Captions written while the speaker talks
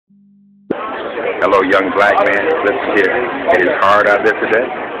Hello, young black man. Listen here. It is hard out there today,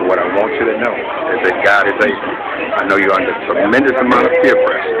 but what I want you to know is that God is able. I know you're under a tremendous amount of peer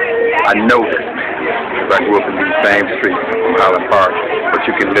pressure. I know this, man, because I grew up in these same streets from Highland Park, but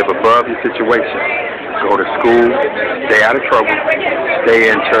you can live above your situation. Go to school, stay out of trouble, stay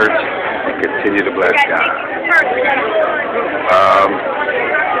in church, and continue to bless God.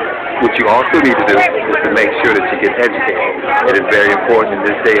 What you also need to do is to make sure that you get educated. It is very important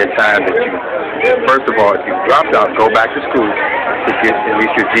in this day and time that you, first of all, if you dropped out, go back to school to get at least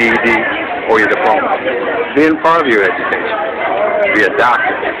your GED or your diploma. Then part of your education, be a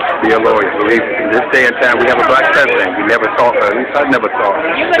doctor, be a lawyer. Believe me, in this day and time, we have a black president. We never thought, at least I never thought,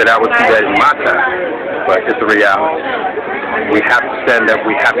 that I would see that in my time. But it's a reality. We have to stand up.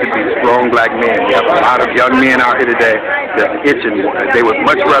 We have to be strong black men. We have a lot of young men out here today that's itching. They would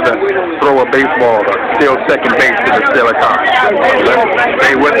much rather throw a baseball or steal second base than to steal a car. So let's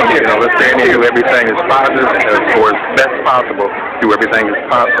stay with them. Let's stand here, do everything as positive or as best possible. Do everything as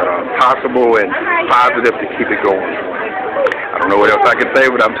possible and positive to keep it going. I don't know what else I can say,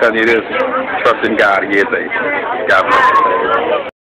 but I'm telling you this. Trust in God. He is able. God bless you.